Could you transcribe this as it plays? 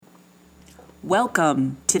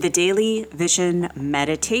Welcome to the Daily Vision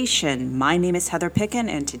Meditation. My name is Heather Picken,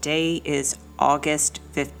 and today is August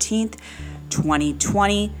 15th,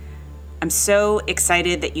 2020. I'm so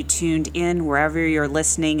excited that you tuned in wherever you're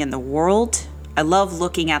listening in the world. I love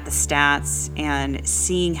looking at the stats and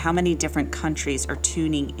seeing how many different countries are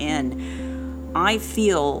tuning in. I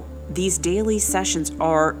feel these daily sessions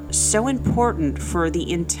are so important for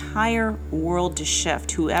the entire world to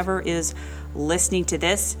shift. Whoever is listening to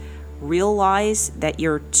this, realize that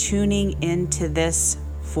you're tuning into this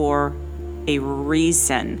for a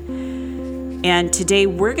reason. And today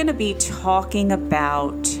we're going to be talking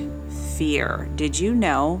about fear. Did you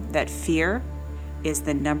know that fear is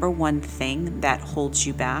the number one thing that holds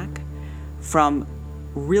you back from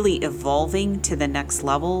really evolving to the next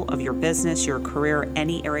level of your business, your career,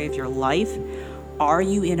 any area of your life? Are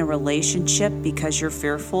you in a relationship because you're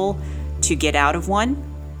fearful to get out of one?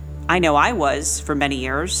 I know I was for many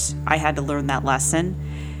years. I had to learn that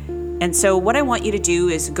lesson. And so what I want you to do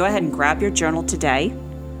is go ahead and grab your journal today.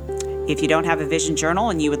 If you don't have a vision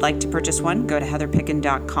journal and you would like to purchase one, go to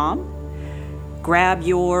heatherpicken.com. Grab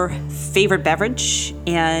your favorite beverage,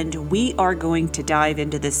 and we are going to dive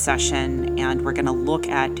into this session, and we're going to look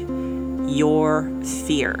at your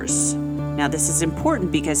fears. Now, this is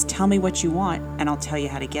important because tell me what you want, and I'll tell you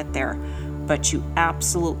how to get there. But you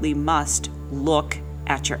absolutely must look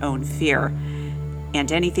at your own fear.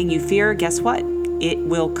 And anything you fear, guess what? It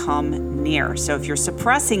will come near. So if you're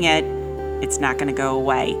suppressing it, it's not going to go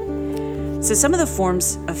away. So some of the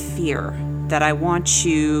forms of fear that I want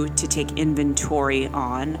you to take inventory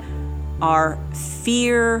on are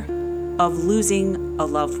fear of losing a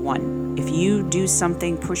loved one. If you do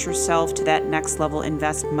something, push yourself to that next level,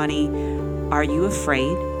 invest money, are you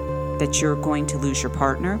afraid that you're going to lose your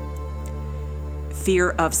partner? Fear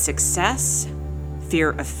of success,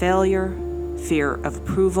 fear of failure, fear of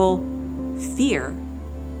approval, fear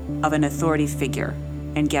of an authority figure.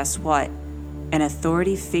 And guess what? An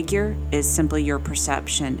authority figure is simply your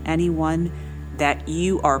perception, anyone that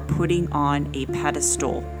you are putting on a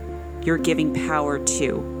pedestal, you're giving power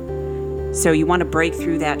to. So you want to break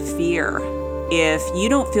through that fear. If you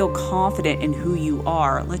don't feel confident in who you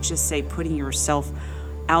are, let's just say putting yourself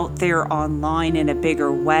out there online in a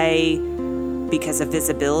bigger way because of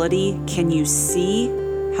visibility, can you see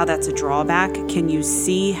how that's a drawback? Can you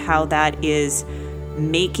see how that is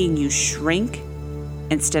making you shrink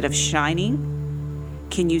instead of shining?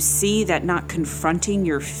 Can you see that not confronting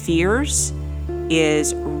your fears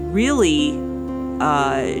is really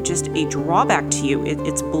just a drawback to you?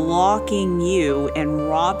 It's blocking you and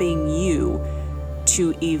robbing you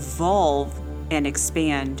to evolve and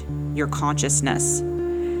expand your consciousness.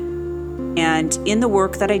 And in the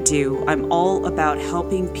work that I do, I'm all about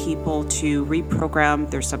helping people to reprogram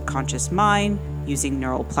their subconscious mind using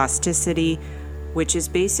neuroplasticity, which is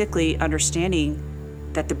basically understanding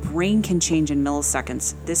that the brain can change in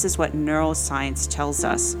milliseconds. This is what neuroscience tells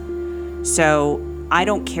us. So I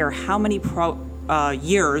don't care how many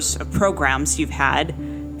years of programs you've had,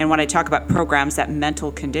 and when I talk about programs, that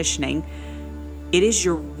mental conditioning, it is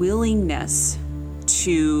your willingness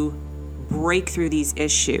to break through these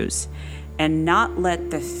issues and not let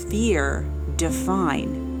the fear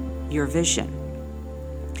define your vision.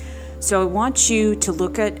 So I want you to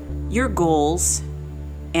look at your goals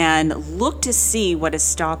and look to see what is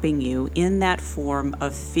stopping you in that form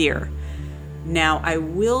of fear. Now, I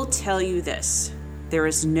will tell you this. There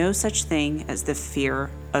is no such thing as the fear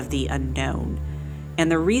of the unknown. And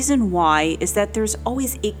the reason why is that there's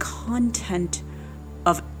always a content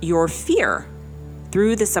of your fear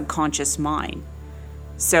through the subconscious mind.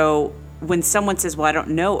 So when someone says, "Well, I don't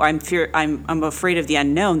know, I'm afraid of the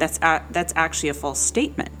unknown," that's actually a false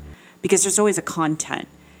statement, because there's always a content.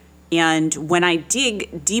 And when I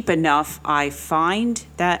dig deep enough, I find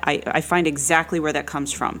exactly where that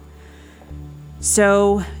comes from.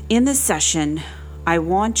 So in this session, I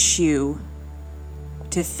want you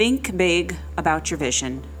to think big about your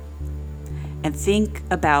vision and think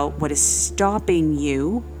about what is stopping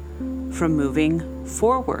you from moving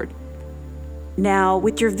forward. Now,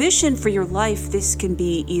 with your vision for your life, this can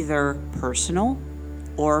be either personal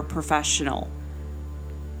or professional.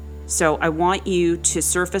 So I want you to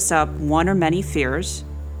surface up one or many fears.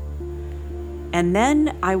 And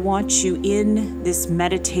then I want you in this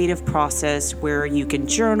meditative process where you can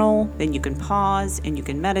journal, then you can pause and you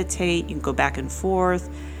can meditate, you can go back and forth.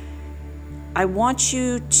 I want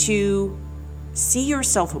you to see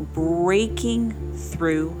yourself breaking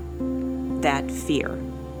through that fear,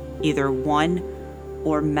 either one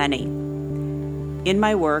or many. In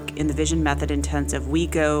my work, in the Vision Method Intensive, we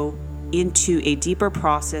go into a deeper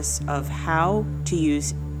process of how to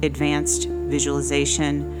use advanced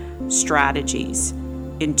visualization strategies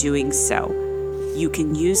in doing so. You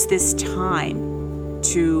can use this time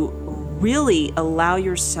to really allow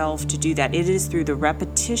yourself to do that. It is through the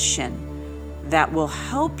repetition that will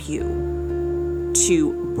help you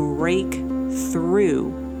to break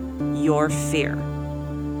through your fear.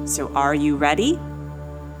 So are you ready?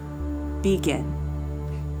 Begin.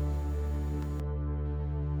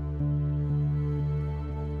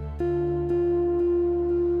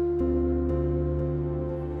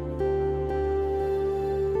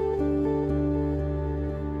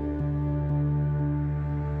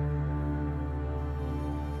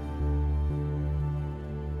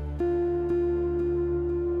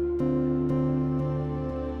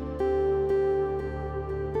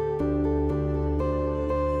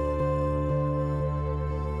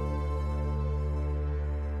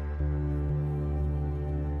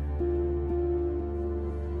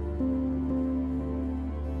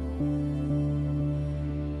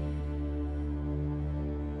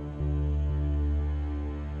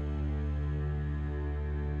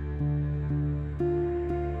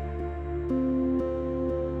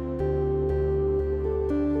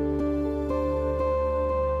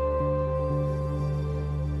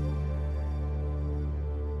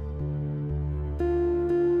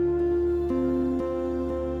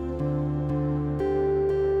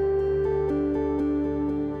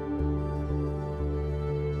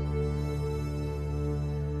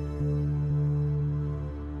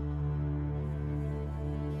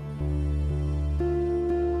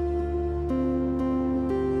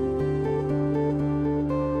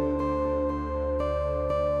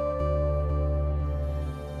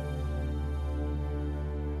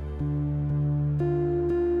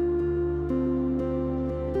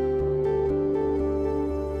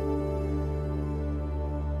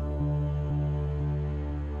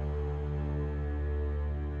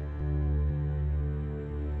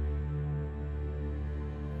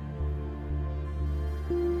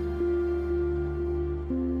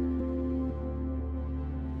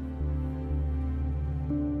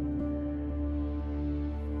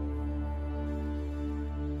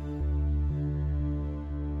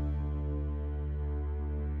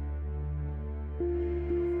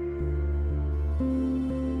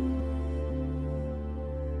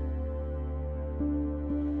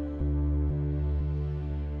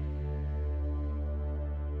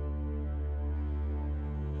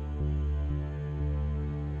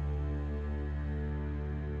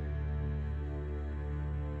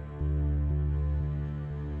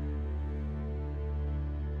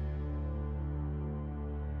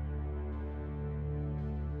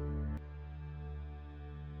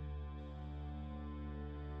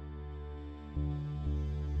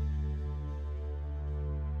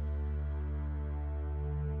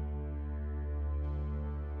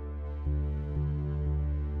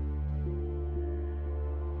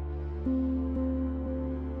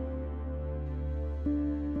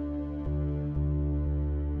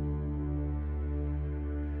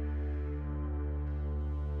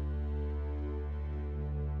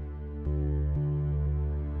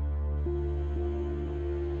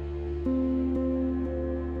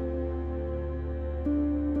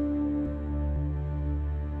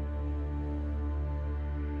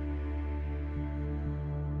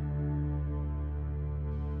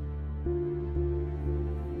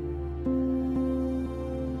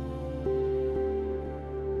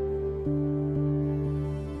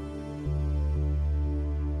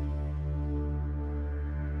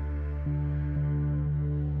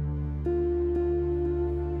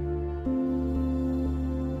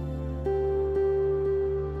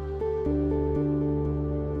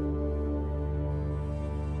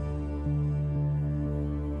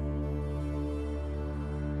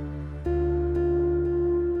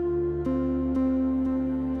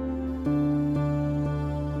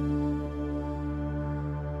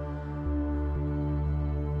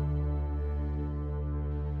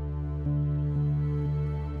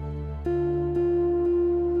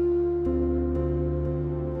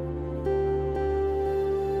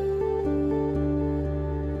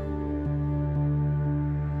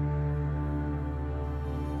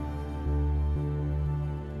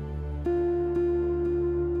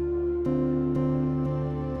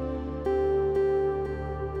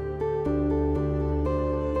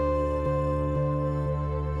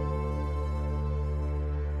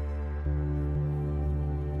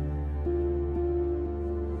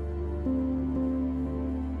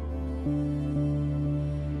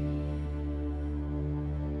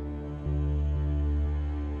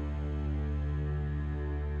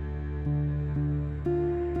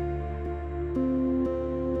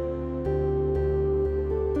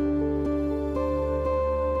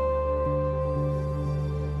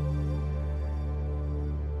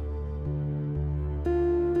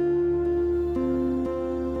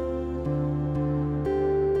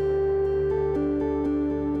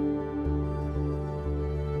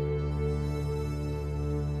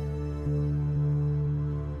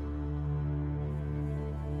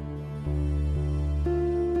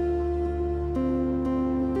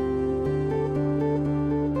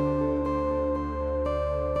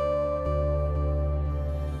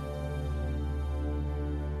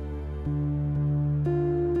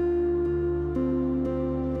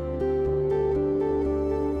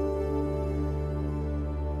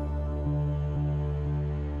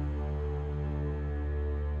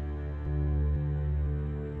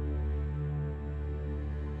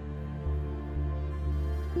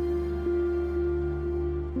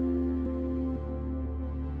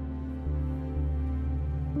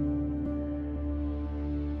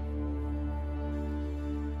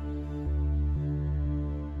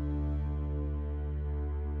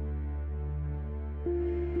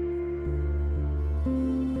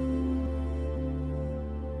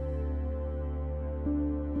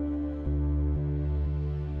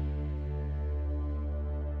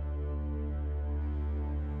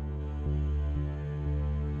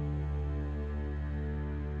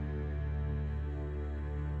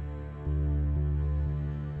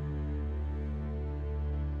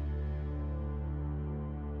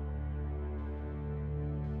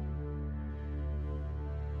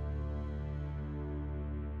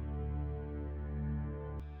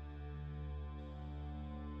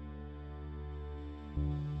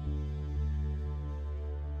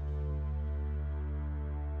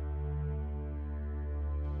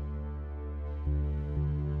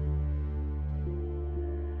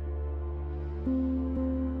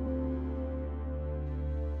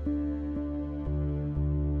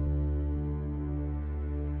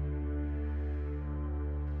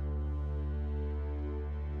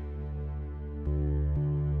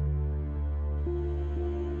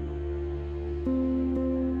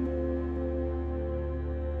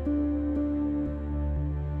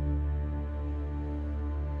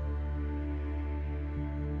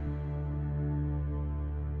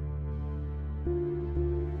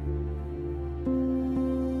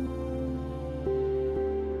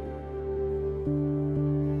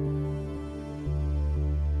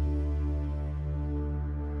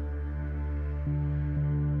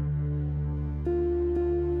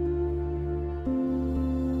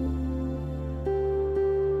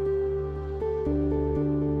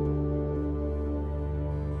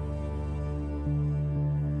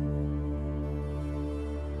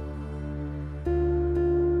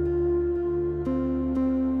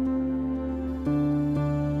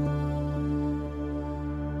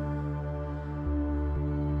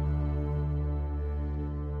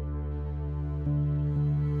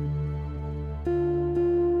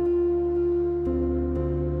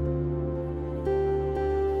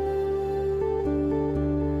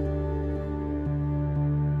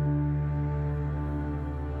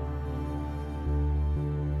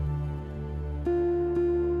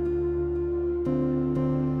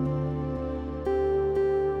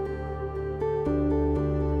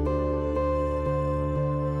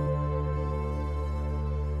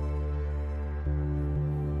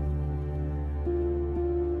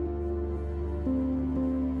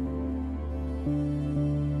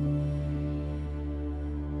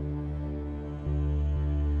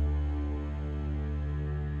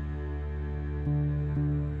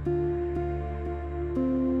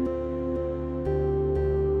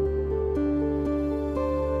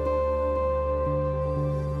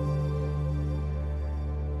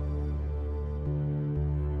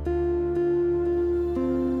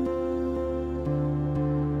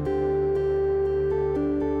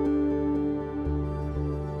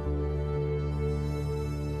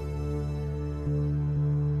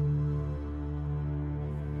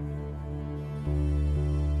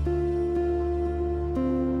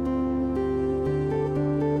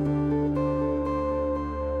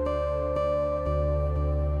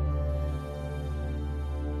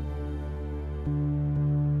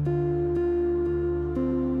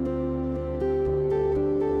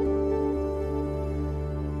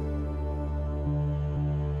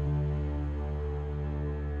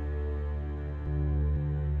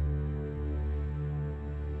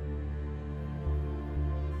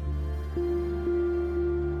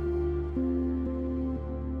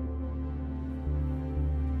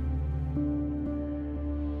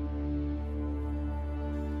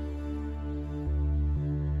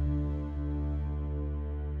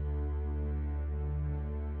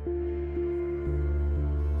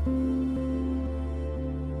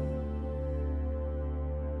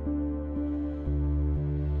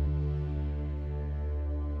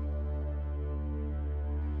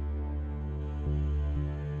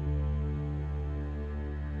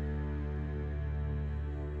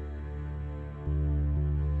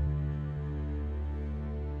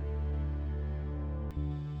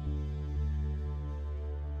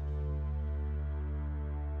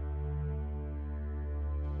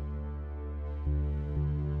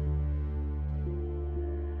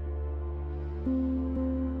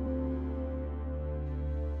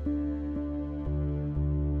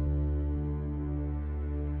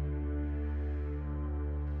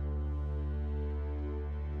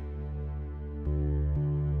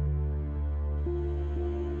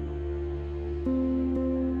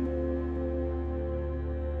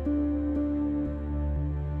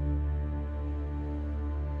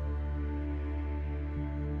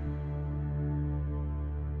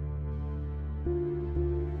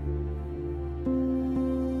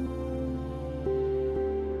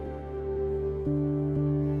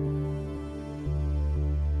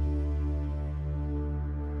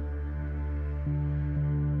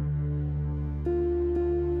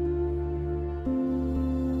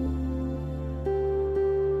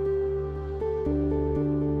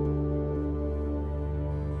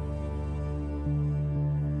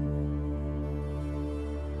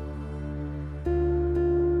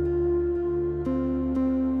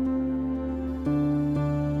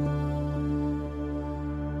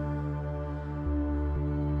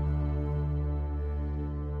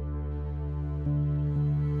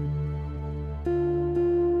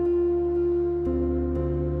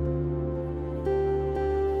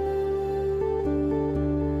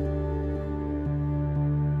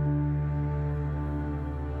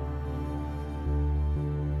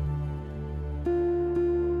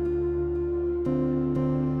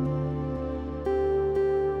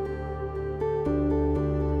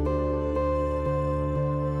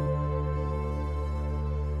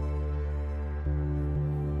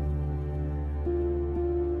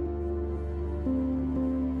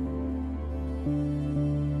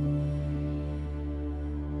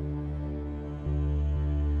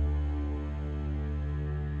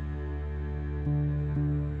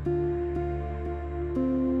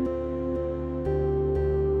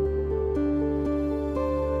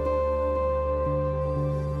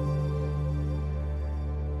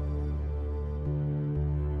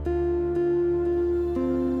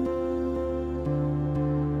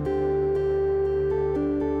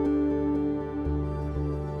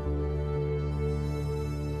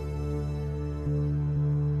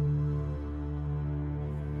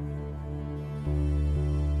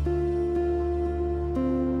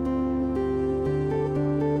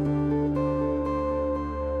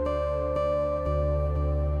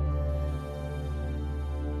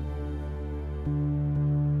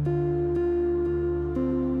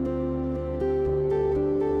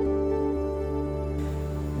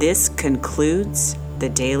 This concludes the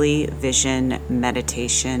Daily Vision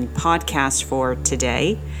Meditation podcast for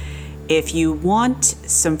today. If you want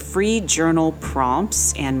some free journal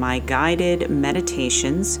prompts and my guided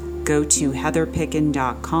meditations, go to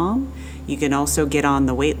heatherpicken.com. You can also get on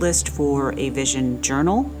the waitlist for a vision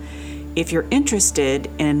journal. If you're interested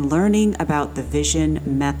in learning about the Vision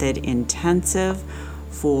Method Intensive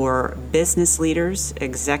for business leaders,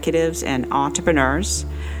 executives, and entrepreneurs,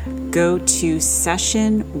 go to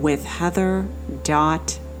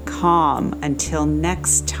sessionwithheather.com. Until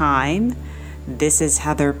next time, this is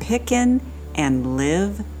Heather Picken, and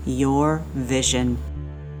live your vision.